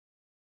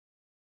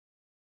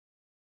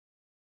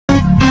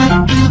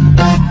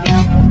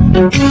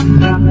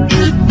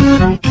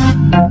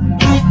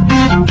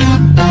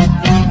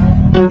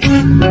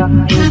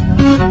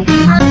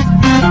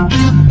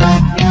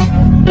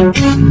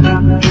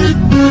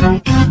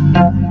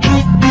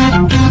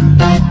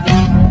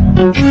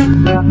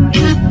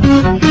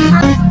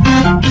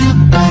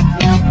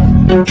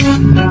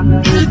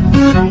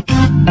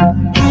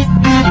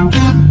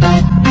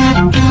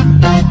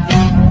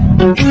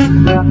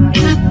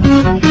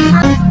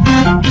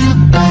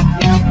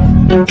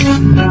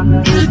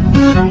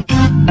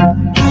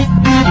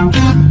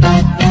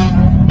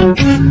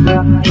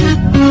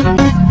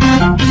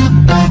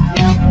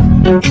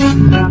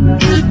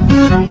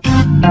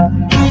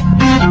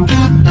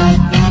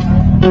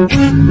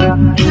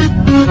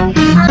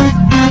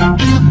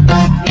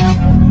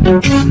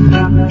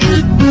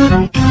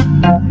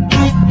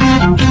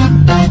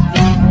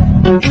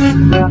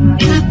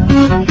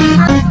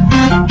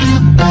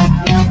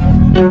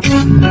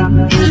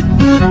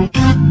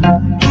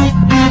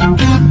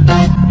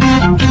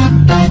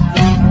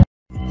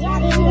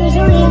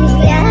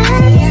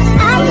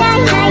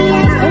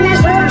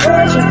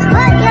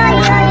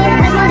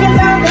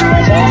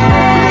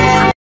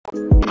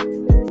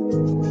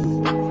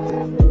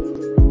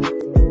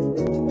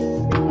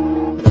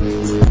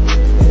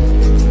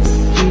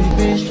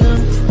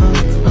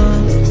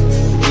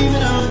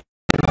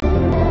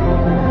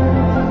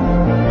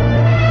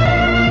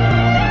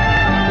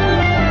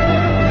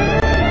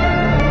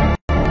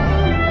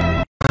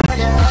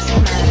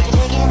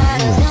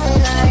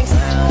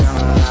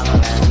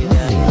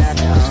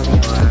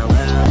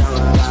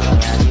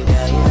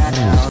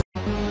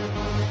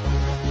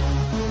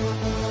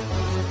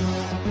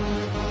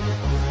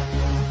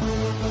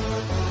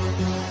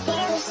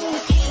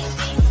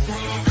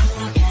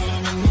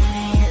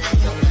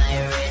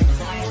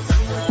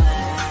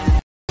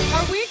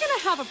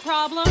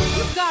Problem?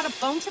 You've got a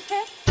bone to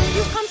pick?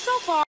 You've come so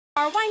far.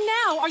 Why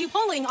now are you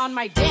pulling on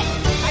my dick?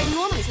 I'd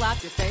normally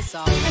slap your face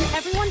off, and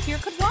everyone here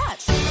could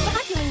watch. But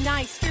I'm feeling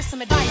nice. Here's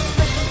some advice.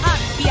 Listen up,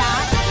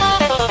 biatch.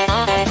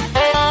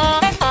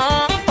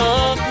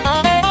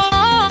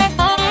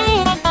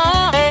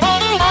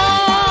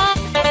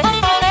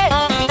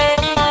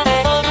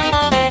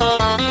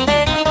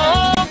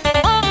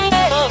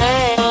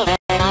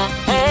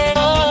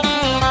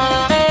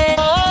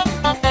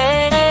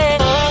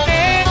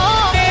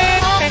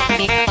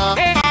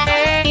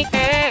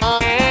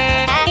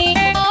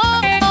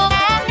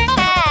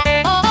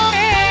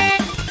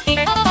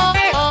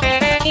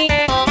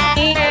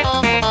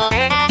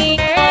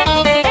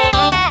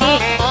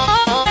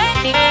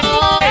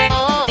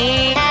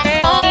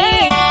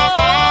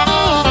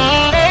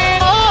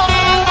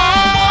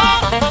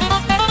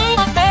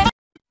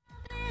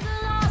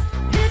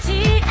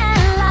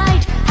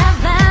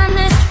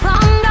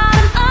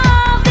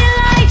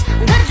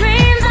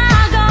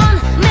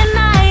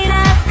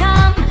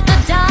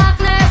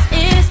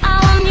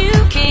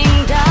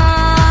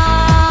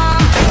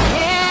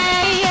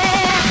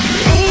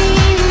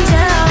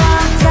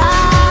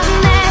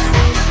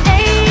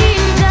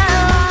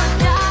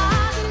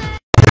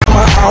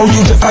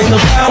 You just like the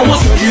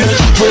flowers, you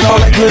with all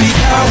that goodies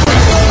out.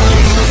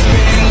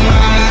 Spin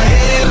my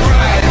head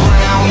right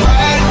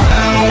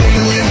round when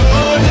you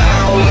go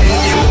down, when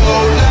you go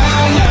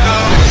down,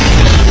 down.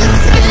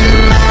 Spin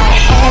my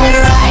head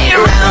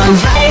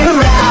right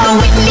round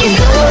when you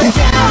go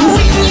down,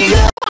 when you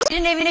go.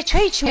 Senin evine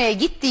çay içmeye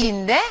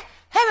gittiğinde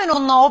hemen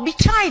onunla o bir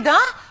çayda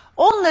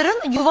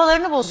onların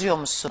yuvalarını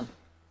bozuyormuşsun.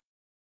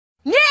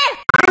 Ne?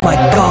 Oh my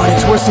God,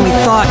 it's worse than we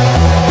thought.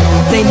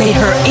 They made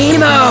her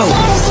emo.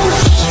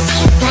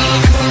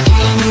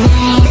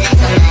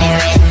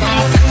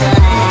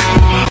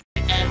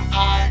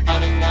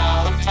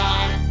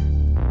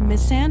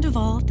 Miss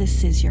Sandoval,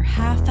 this is your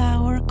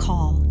half-hour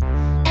call.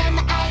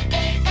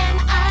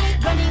 M-I-A-M-I,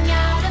 running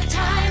out of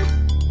time.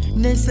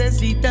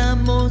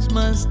 Necesitamos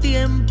más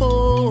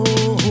tiempo.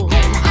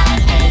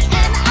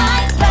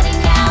 M-I-A-M-I,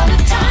 running out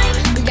of time.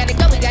 We gotta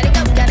go, we gotta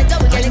go, we gotta go,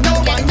 we gotta go,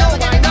 we gotta go, we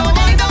gotta go, we gotta go, we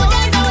gotta go, we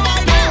gotta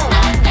go.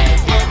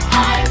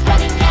 M-I-A-M-I,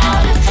 running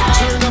out of time.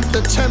 Turn up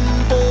the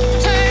tempo.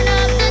 Turn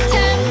up the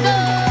tempo.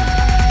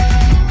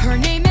 Her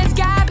name is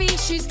Gabby.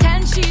 She's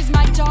 10. She's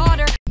my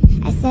daughter.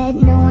 I said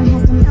no one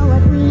has to know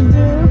what we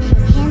do.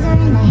 His hands are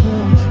in my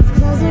hair, his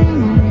clothes are in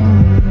my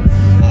room,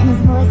 and his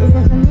voice is a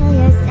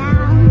familiar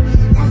sound.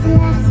 Nothing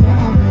lasts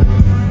forever,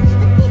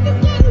 but this is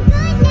getting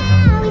good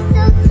now. He's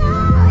so tall.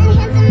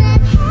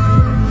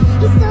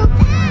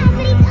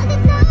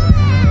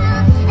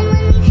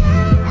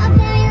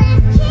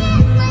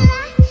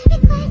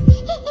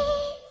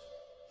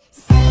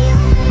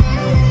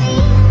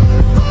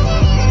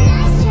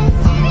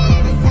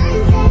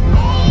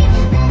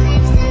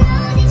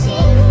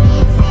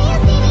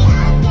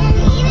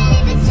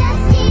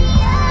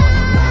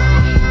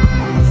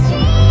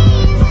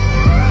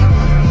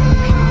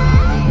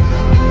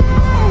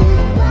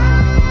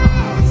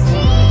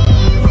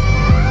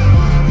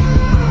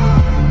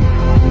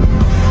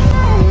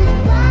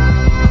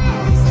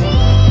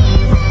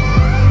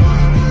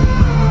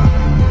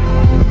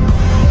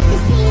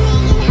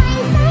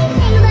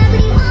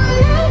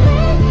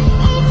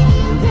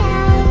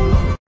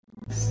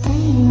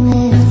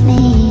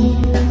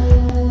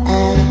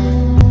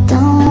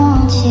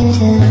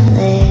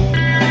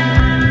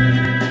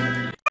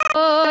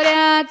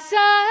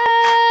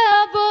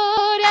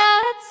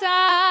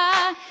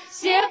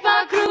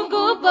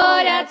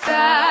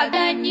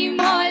 да не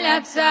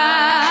молятся.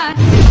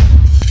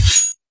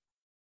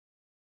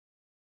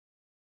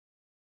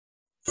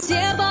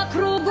 Все по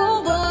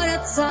кругу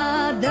борются,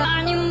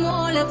 да не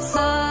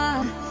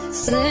молятся.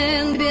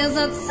 Сын без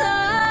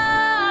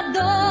отца,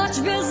 дочь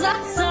без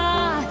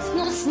отца,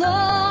 но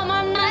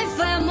сломанной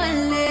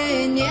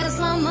фэмили не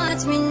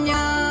сломать меня.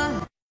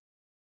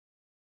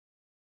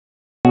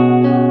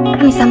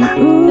 神様、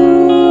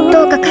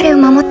どうか彼を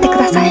守ってく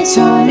ださい。 You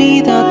told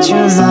me that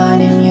you're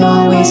mine and you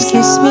always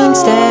kiss me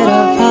instead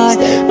of hi.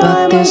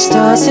 But this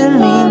doesn't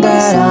mean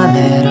that I'm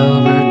head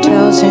over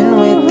tails in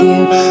with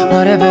you.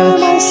 Whatever,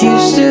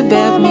 used to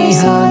beg me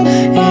hard,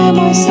 and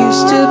you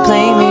used to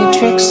play me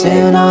tricks,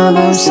 and all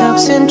those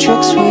hugs and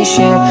tricks we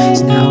shared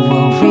is now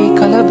we'll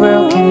recolor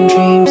broken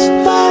dreams.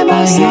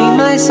 I hate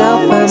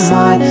myself when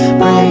my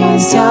brain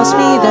tells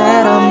me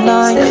that I'm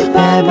lying.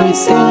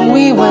 Everything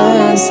we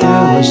went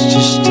through was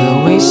just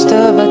a waste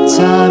of a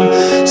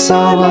time. So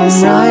I'm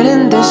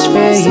writing this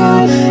for you,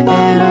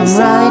 and I'm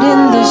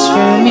writing this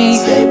for me.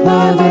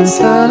 Living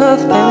full of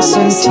thanks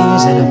and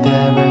tears in a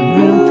barren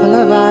room full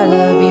of I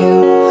love you.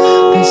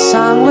 This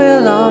song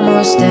will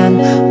almost end,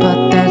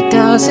 but that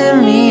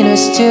doesn't mean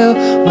it's too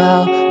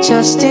well.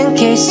 Just in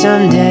case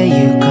someday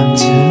you come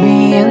to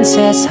me and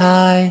says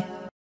hi.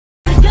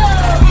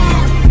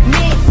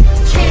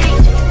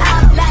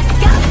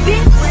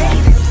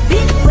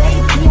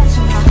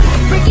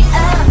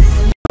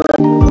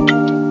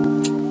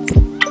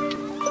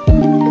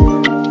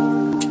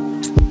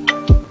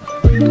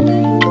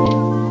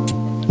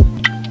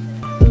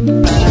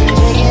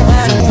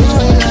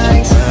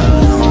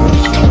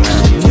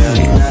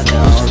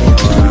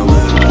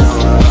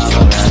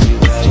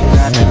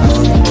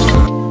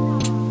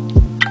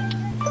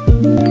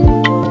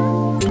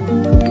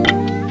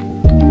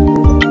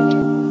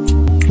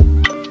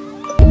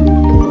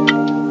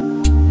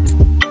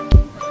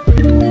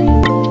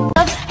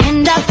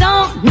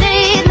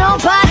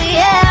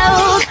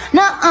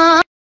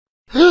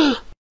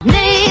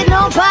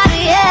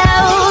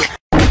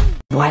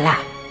 Voilà.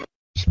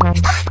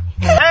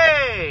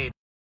 Hey!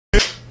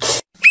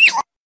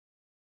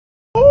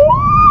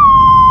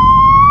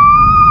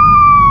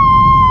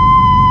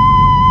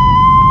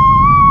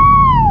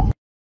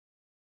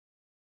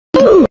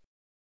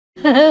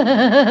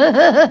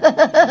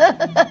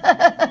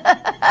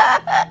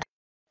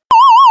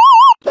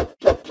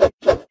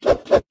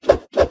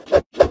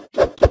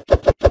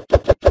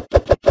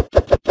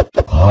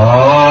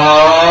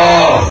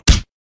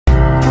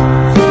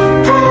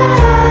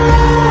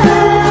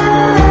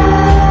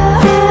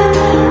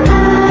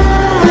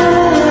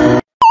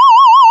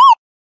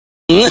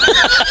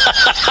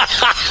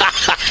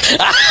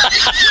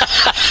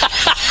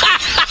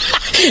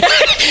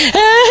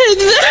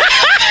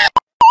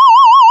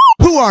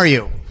 Who are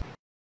you?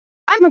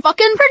 I'm a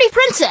fucking pretty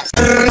princess.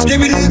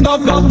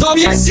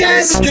 Yes,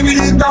 yes. Give me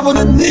the double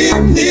the nip,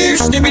 nip.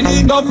 Give me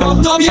the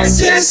double yes,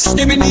 yes.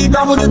 Give me the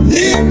double the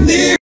nip,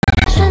 nip.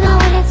 На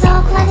улицу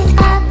кладет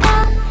кота,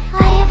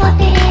 а его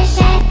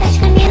переезжает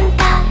тачка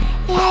мента.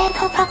 Я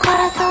иду по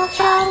городу в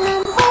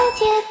черном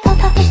худи, тут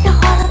обычно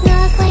холодно,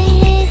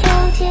 злые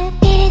люди.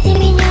 Впереди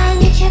меня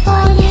ничего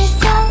не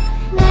ждет,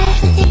 знаешь,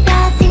 что тебя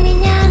ты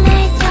меня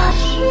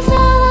найдешь. В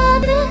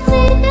золотых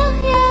цепях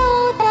я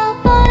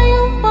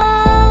утопаю в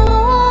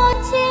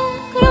болоте.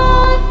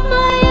 Кровь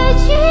моя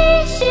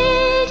чище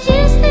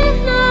чистых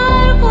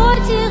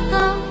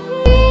наркотиков.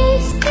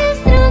 Вместе с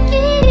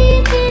другими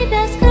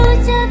тебя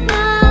скрутят.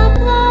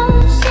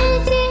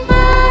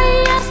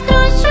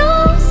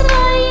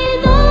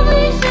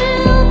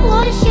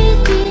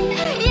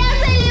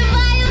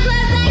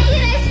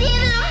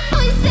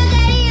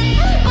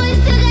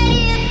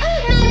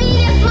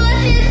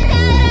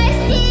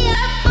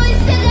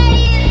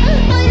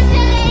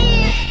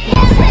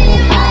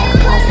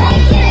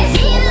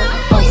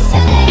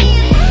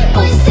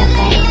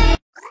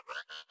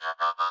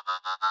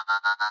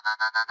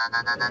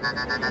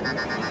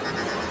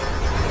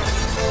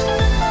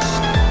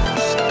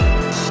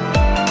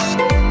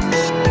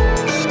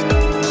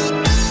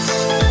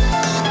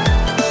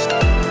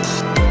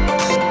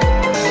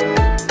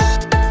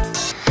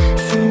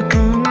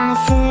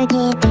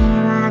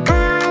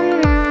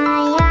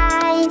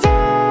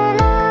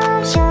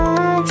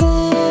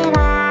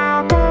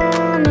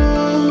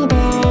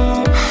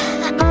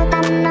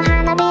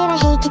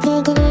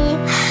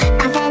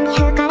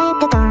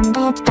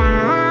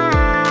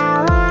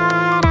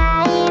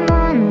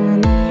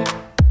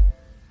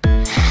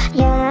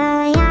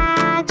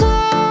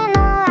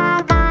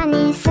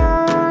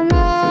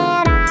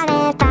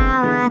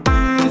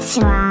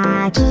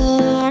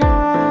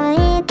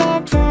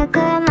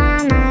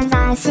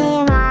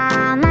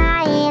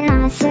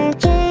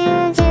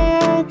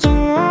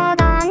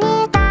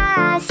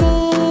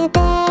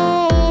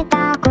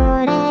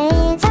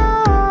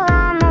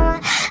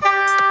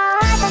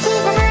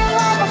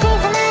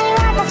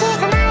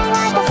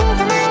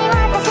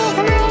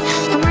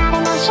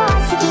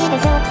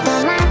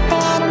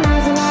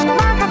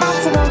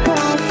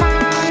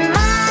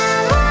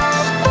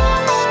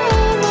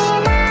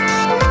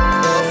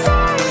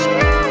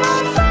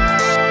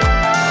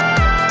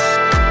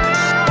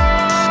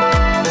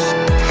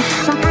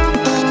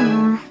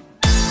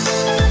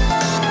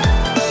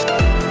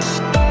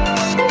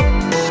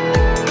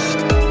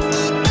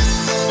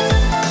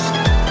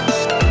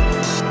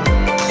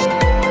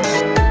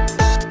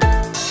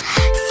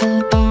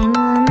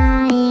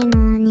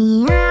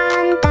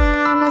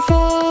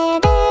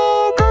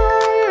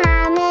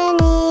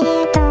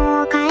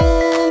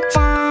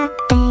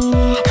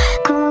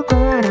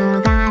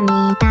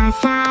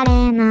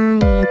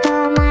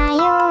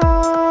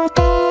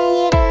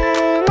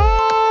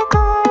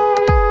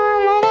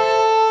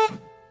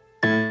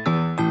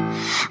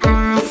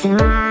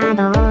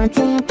 ず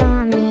っと道を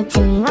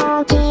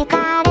聞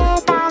かれ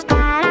たか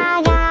ら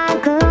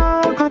役を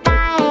答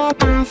え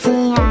た幸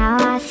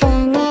せ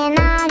にな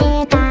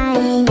りた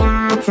い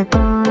やつこ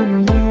の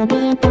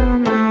指と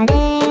まれ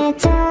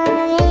つい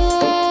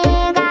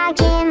が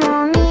き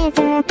も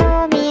水飛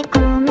び込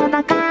む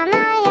バカな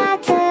や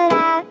つ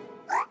ら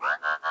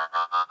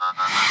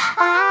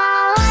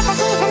私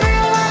じゃな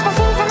い私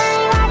じゃな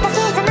い私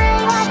じゃない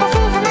私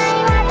じゃな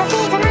い私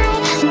じゃない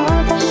も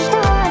っと人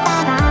を疑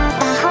っ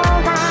た方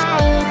が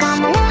いいか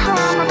もねほ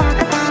らまた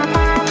かかった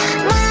守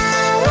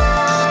れ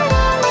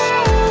ない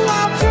や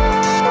つ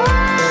は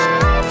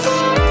落ち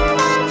る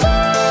だ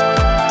け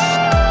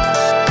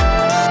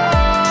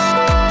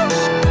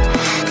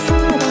そ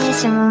うで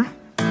しょ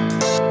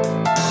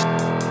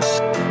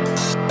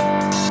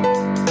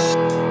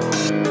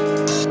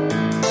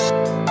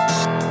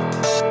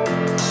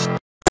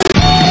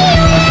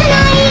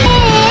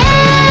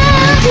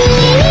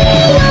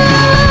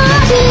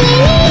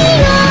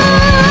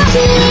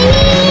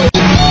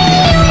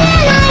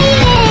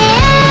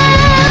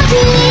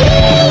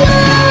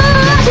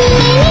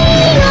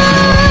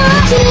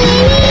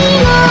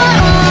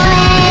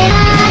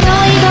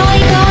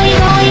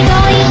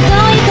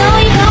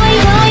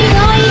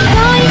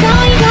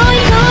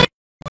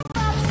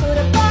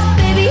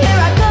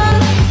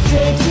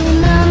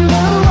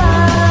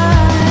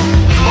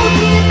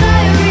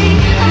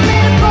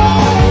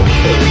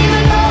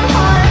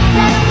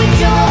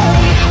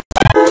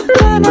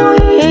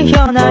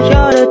な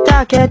夜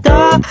だけど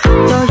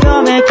ど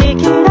よめき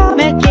きら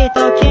めき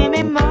と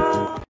君も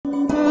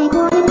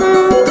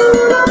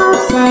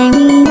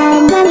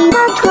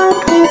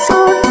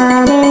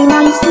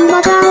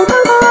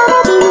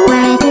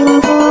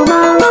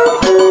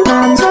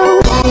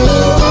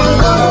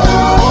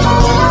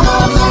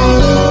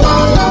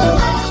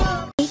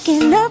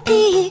Taking a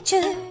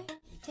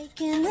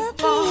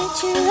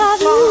picture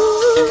of you.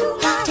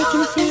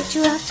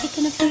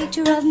 Taking a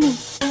picture of me.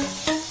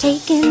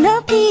 Taking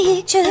a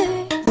picture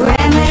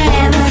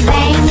wherever